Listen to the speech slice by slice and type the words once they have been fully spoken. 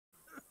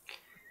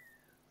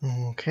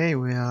Okay,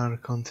 we are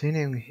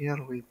continuing here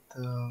with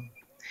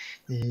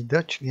the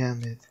Dutch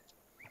Gambit,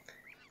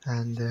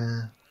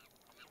 and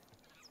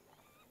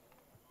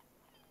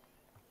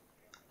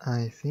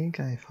I think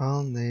I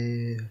found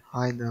the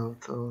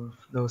hideout of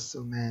those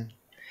two men.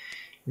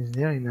 It's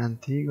there in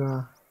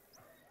Antigua,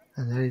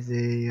 and there is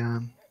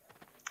a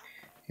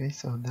okay,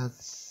 so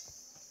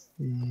that's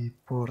the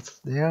port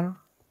there,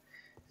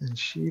 and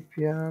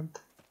shipyard,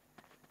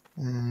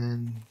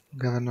 and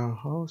governor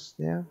house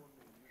there,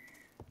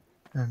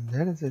 and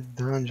there is a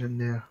dungeon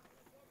there.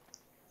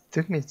 It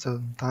took me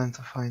some time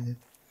to find it,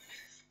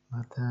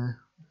 but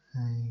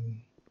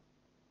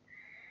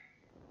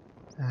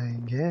I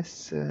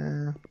guess.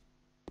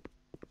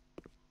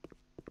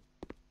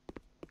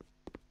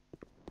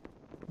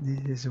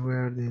 This is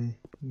where the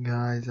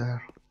guys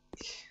are.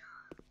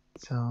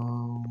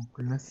 So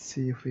let's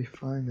see if we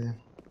find them.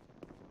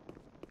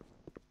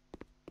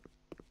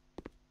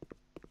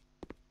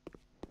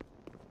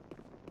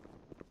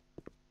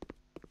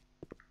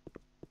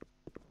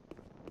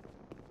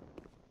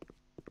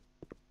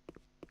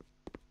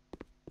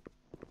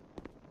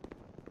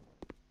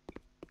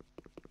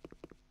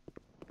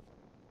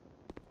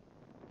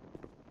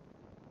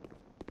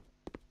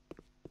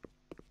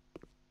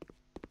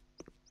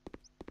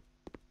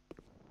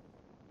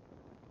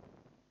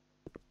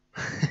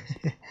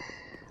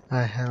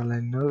 I have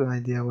like no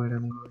idea where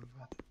I'm going,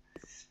 but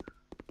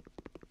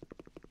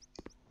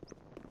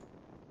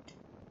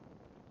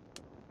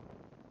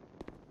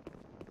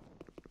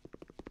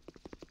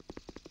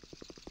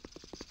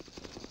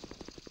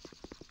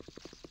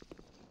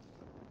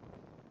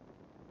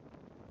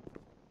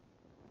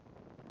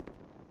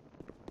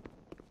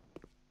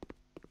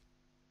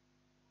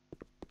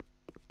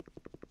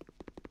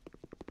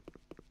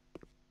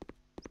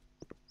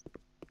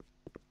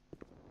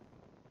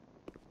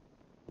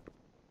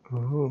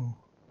oh,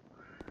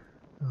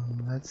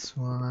 that's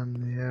one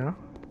there.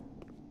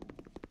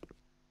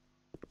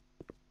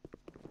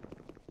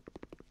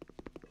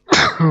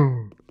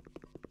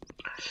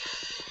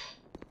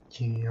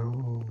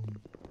 Yo.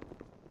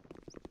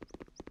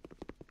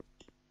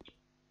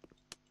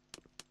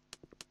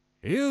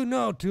 You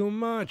know too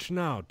much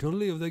now to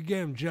leave the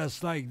game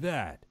just like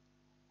that.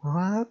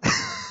 What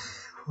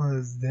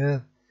was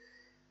that?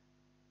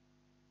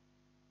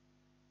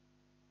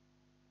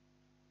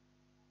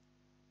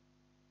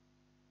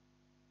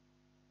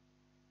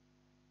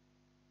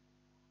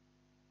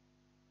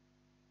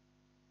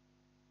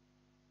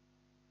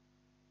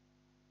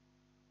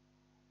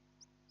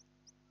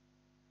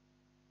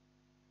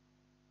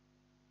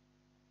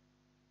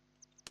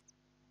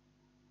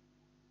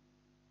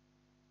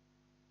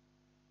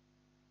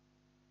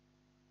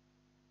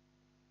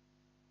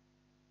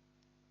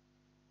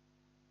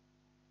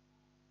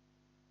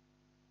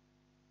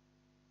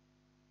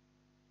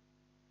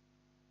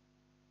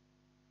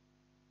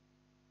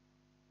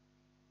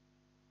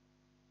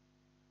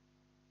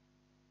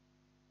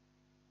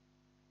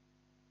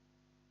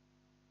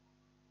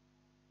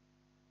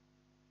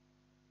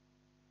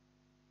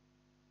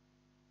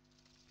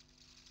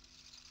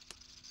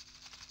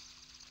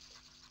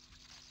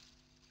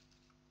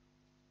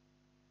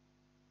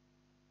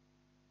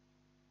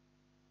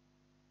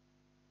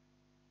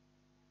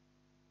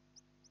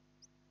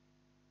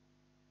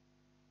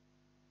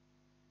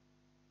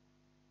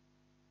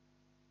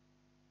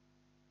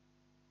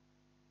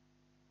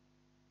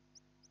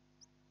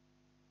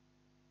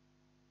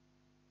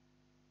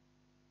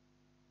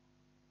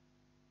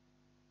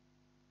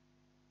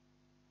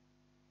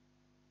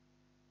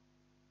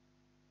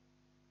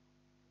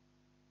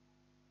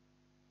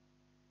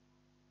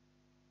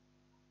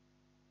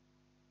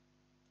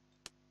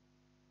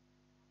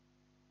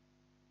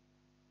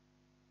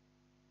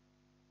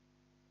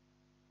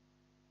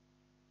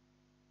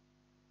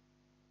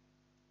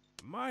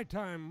 My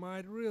time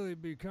might really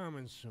be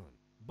coming soon,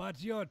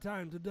 but your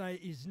time today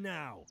is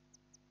now.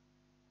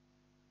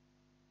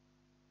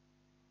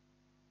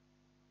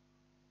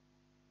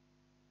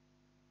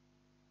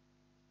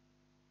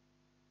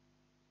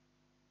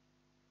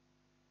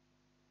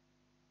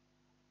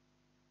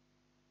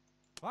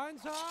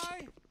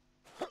 Banzai!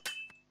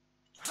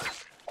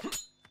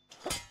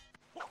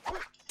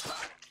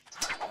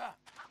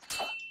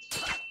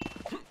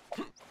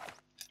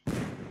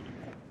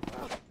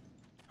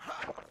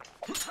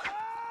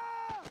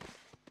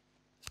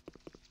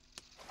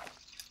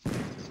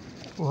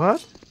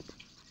 What?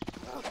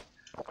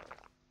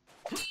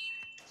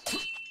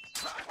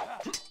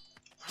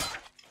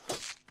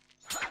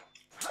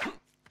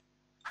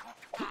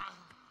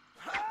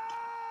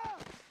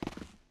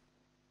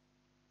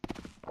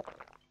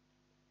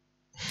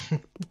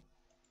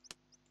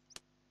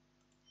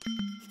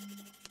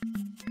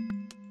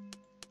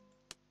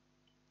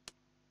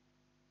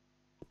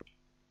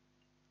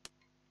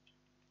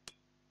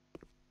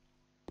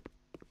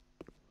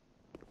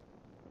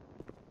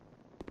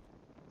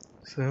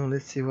 So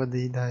let's see what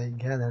did I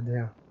gather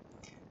there.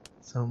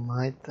 Some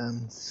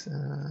items.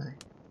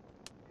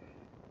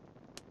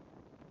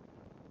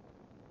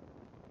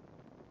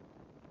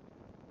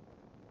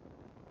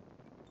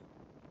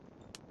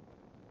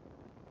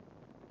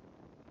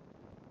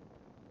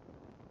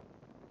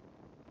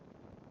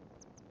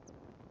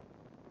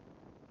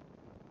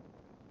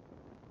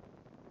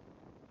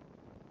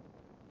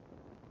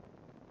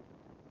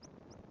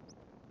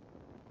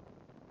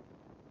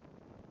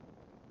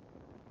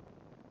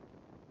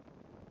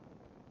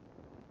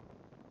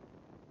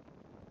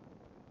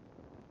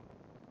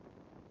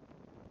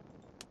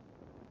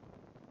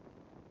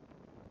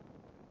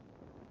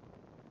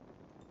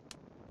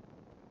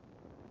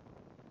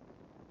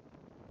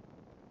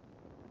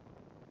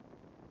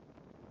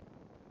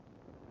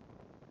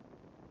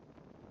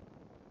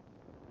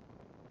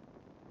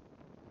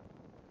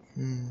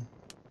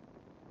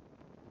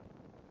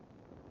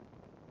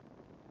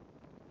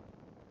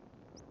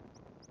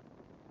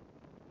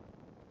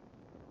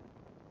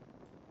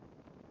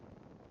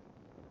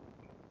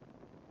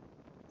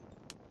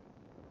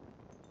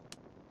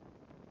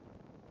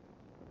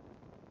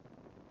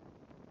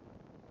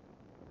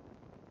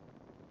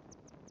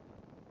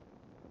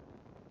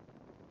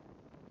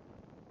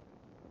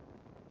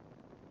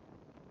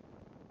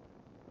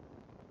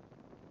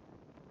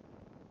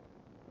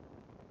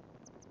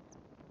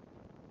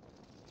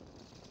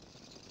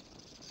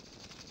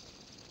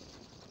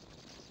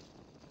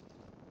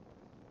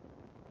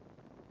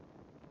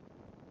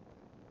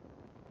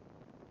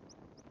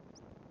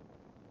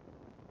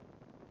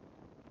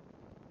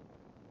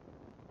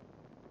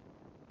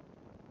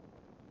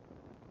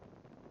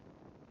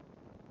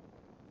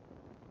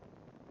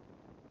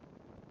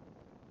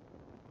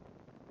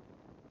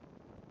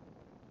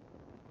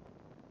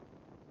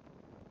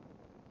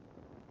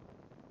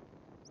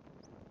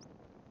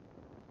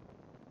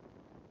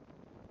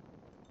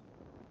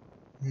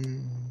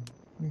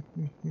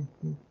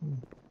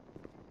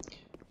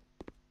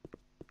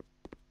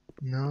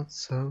 Not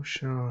so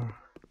sure.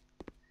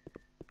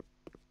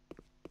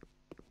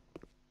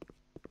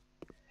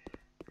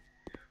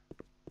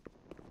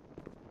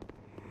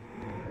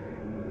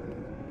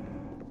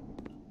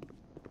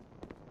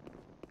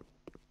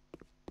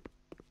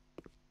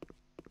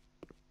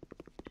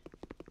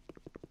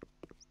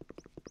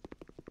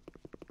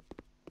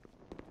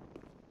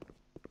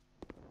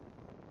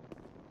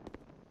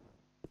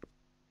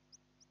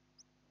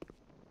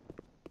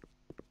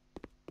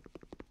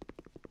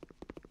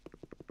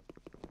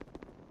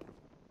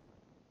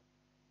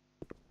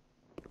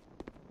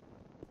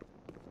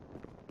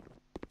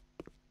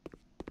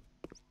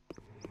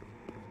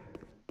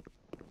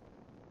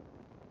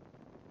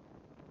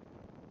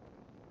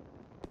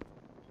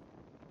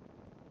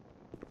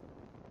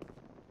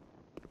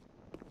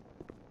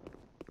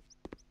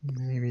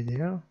 Maybe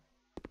there?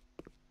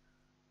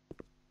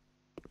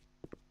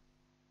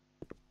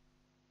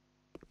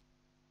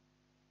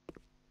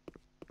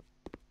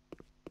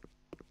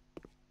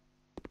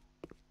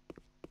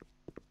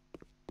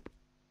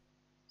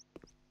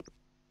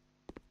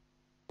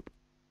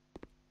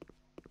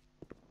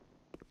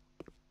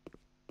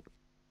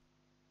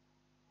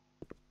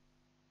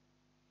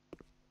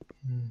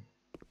 Hmm.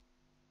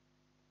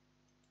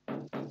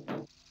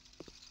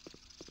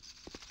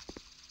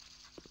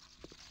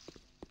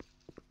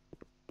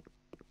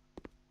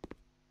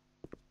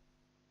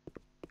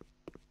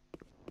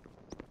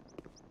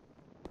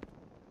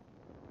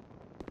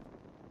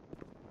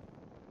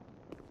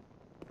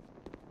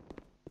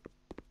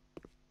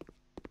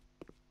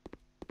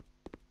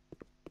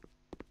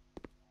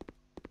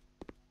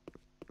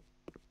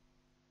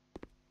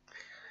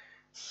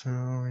 So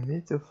we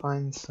need to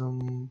find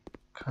some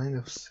kind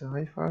of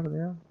cipher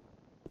there.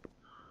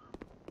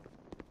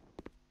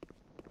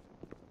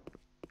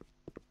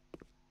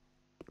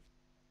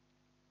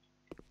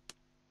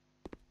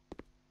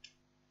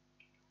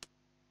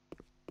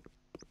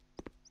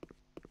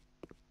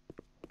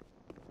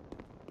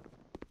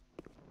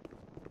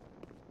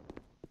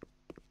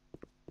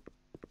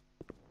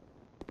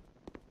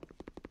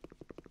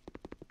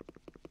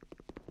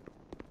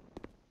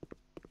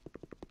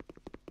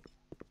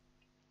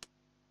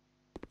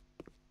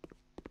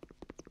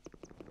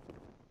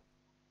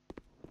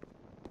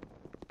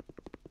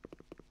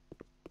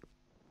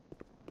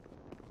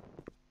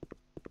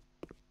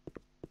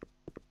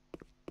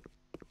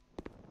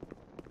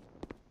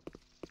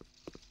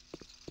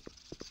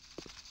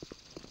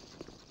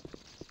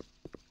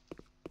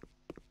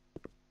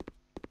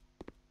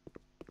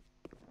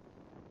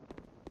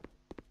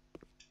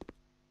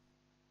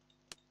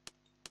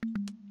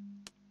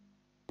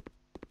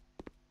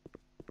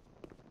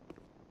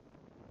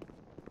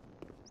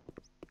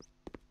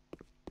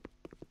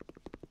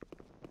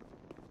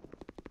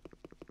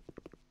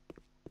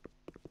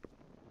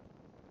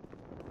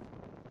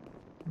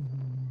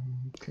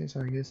 Okay,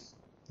 so I guess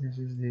this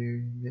is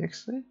the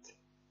exit.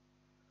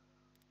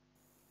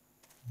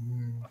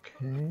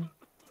 Okay.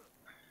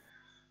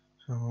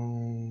 So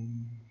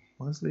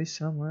must be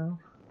somewhere.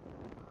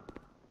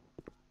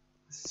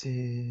 Let's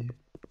see.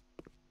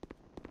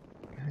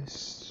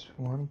 There's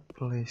one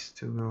place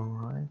to go,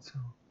 right? So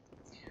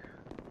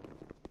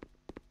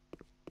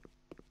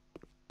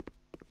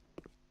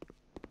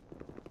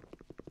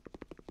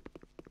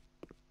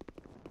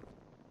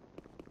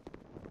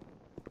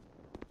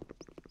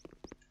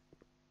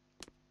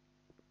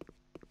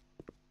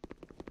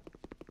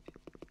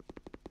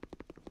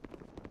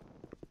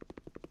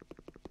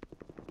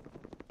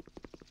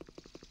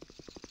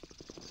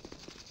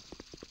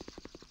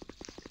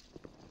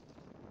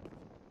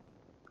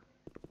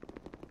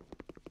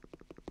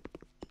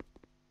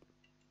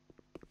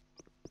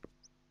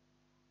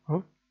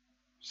oh,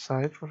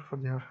 cipher for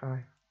the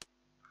archive.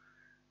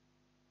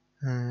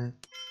 I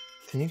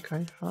think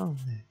I found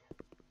it.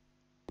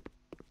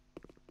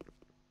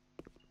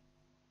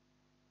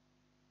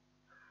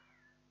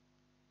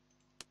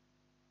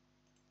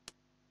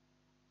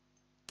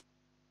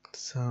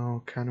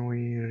 So can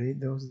we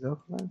read those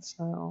documents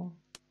now?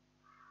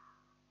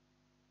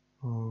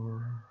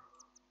 Or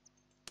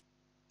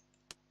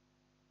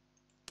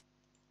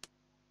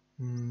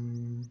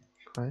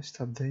quest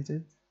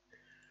updated?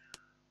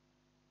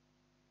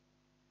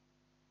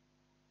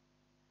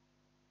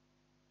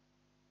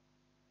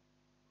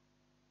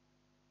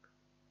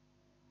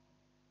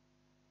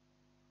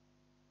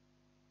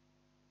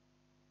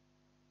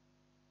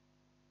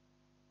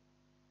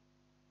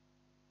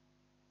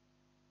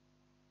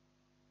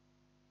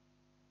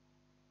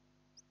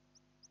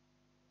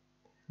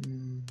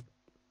 Hmm.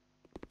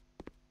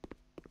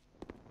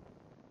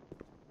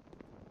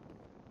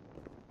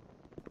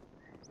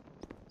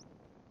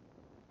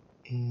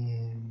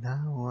 And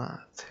now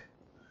what?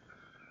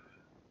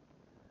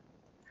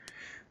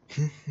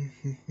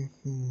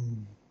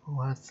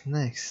 What's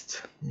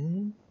next?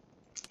 We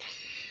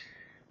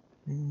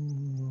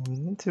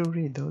need to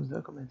read those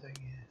documents, I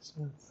guess.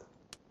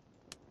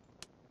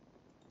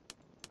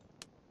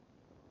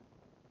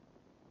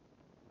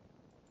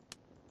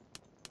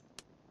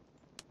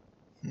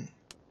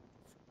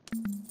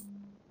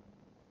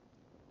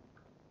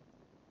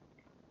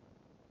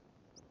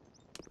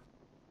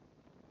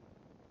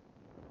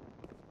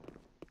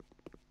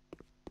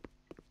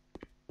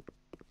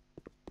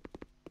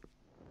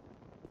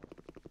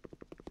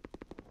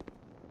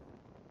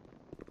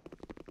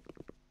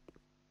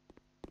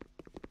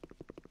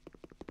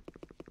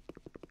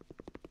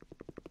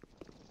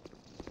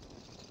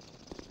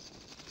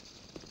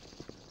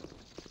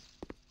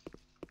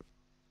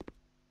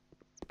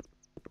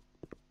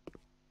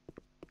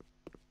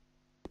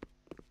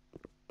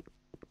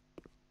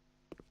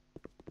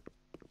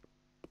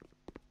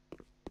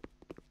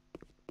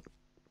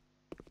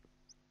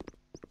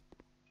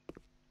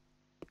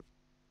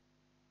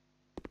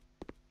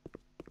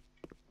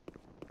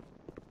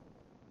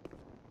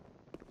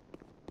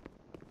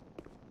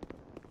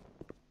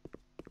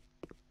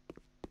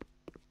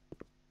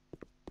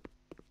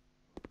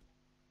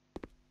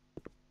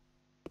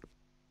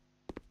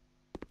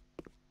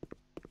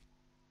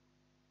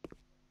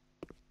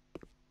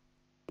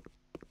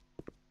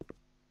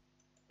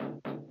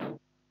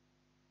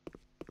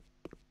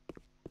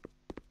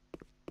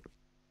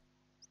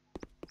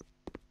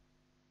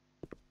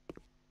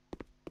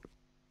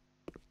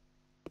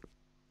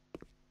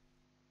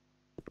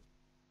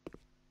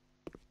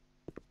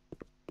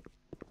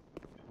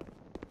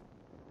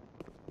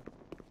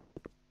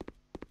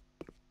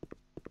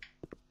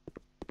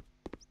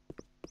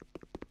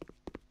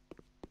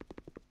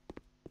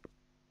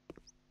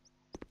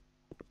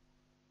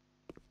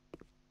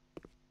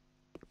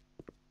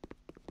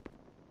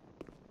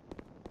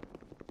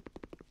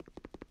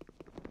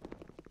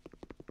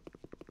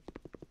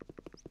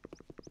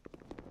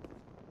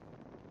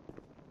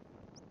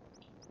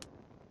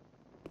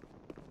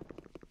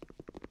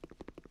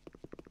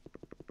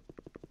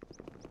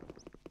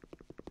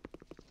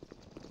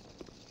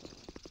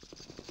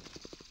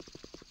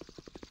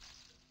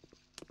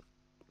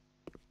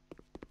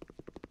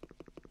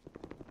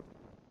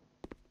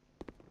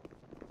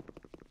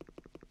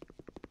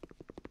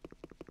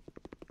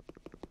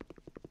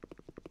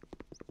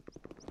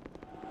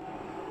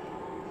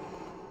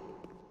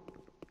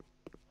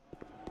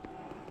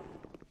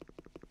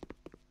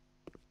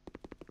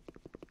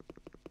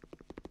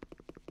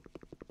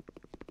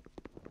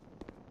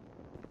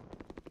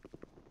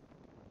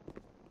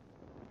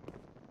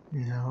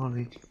 Yeah,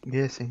 only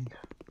guessing.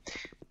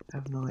 I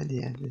have no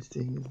idea. This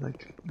thing is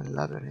like a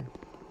labyrinth.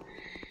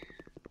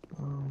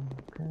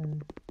 Okay.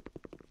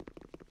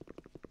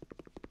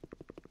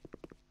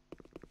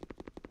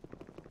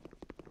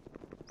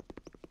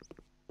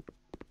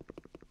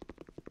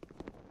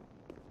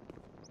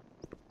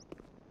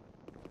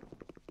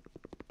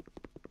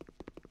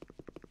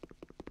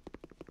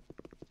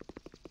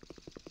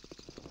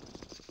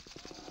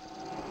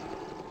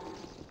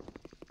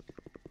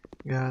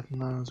 God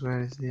knows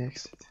where is the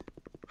exit.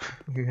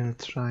 We're gonna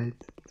try it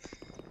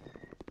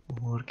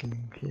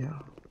working here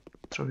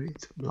through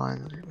it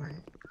blindly,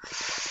 right?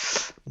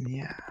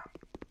 Yeah.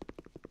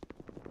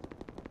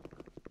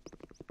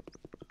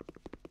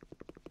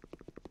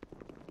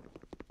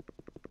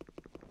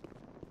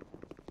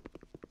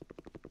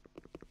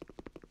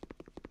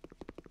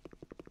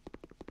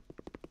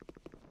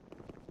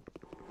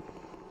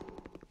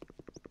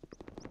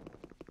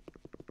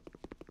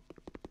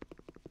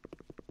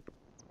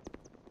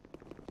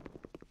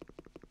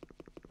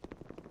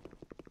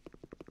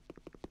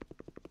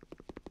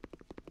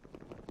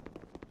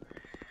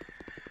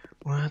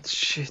 What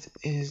shit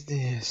is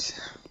this?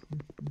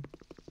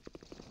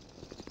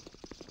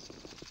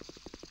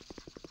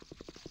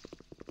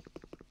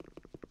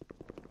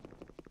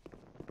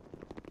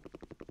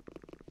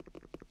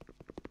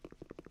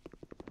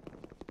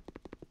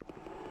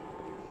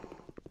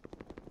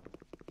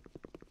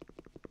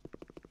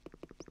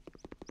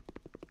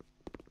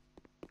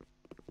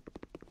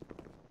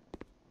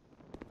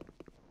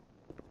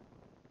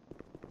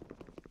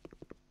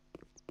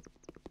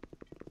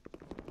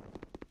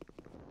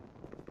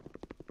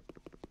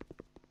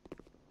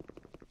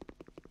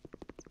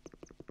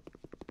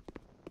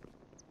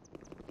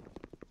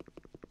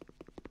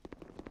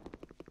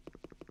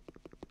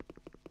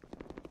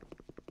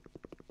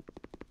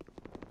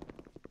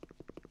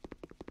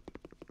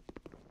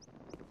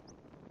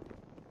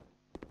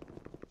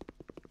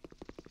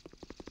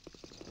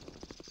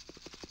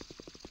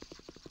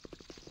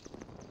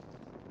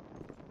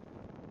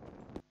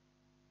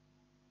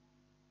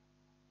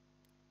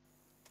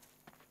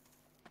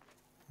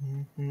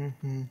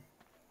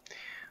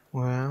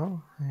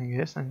 Well, I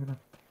guess I'm gonna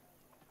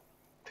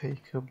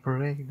take a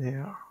break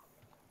there.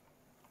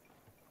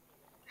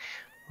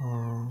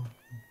 Or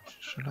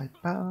should I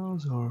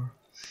pause or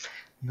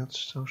not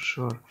so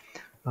sure?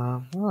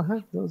 Well, I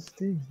have those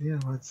things there.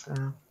 What's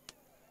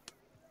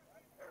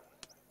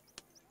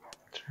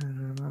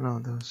no,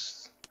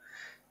 those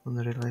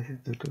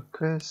unrelated to the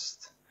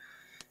quest.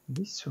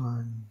 This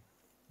one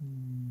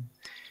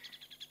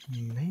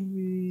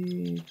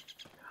maybe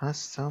has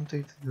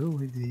something to do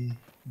with the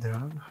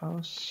drug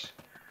house,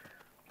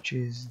 which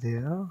is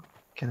there.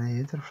 Can I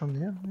enter from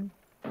there?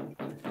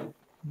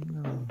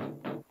 No.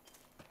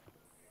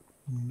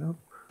 Nope.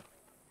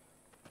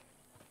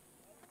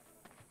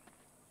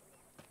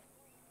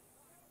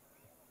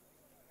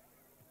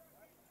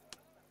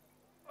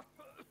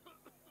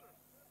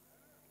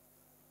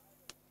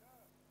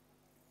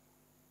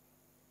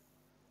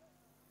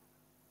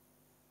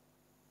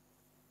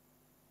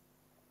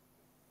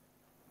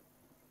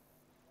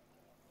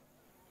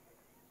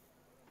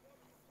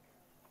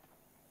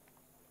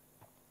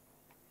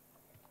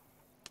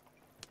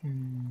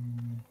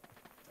 Hmm.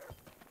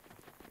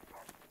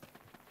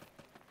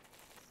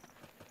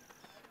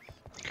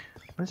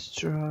 Let's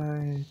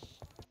try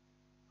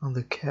on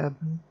the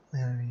cabin.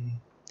 Maybe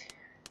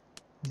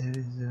there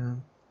is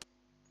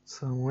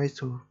some way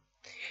to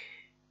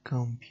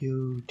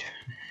compute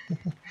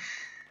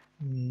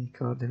the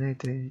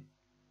coordination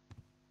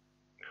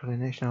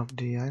of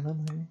the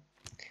island. Maybe.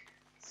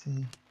 Let's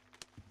see.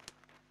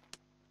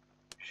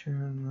 Sure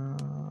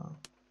enough.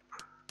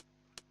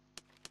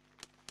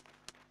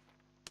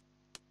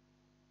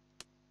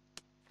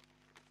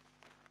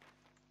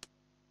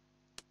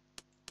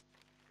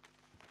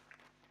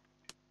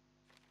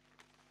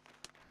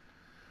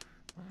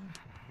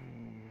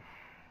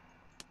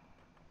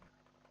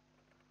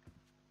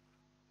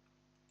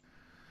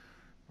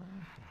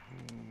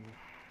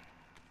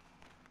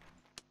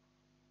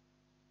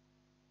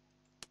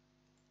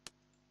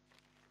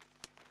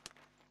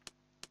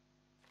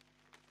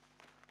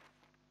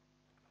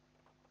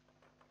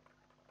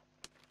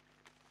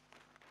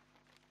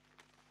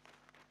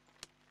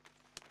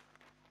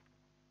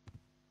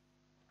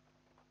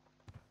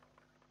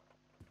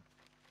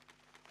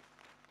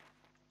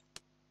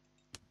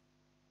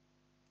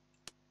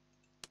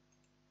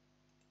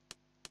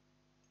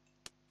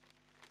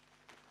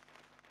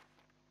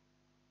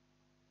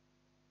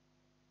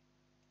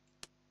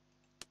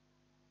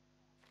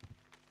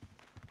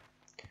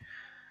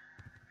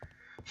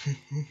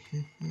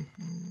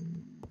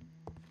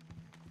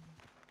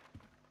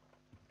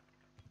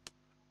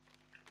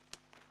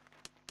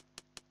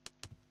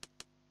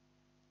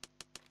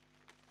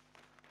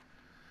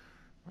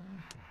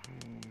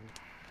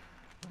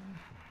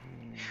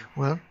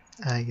 Well,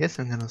 I guess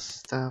I'm gonna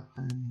stop,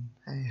 and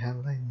I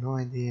have like no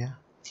idea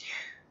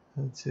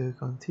how to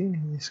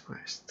continue this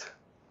quest.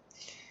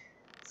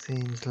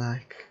 Seems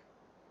like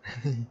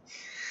there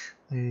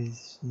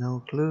is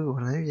no clue,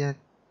 or maybe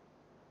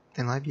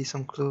There might be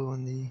some clue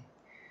on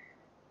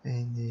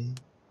in the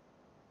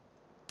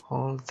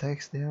whole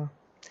text there.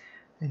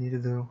 I need to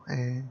do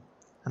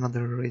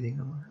another reading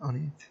on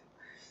it.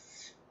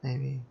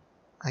 Maybe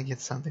I get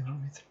something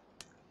from it.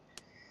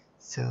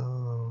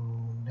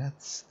 So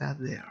that's that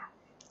there.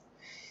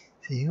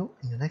 See you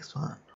in the next one.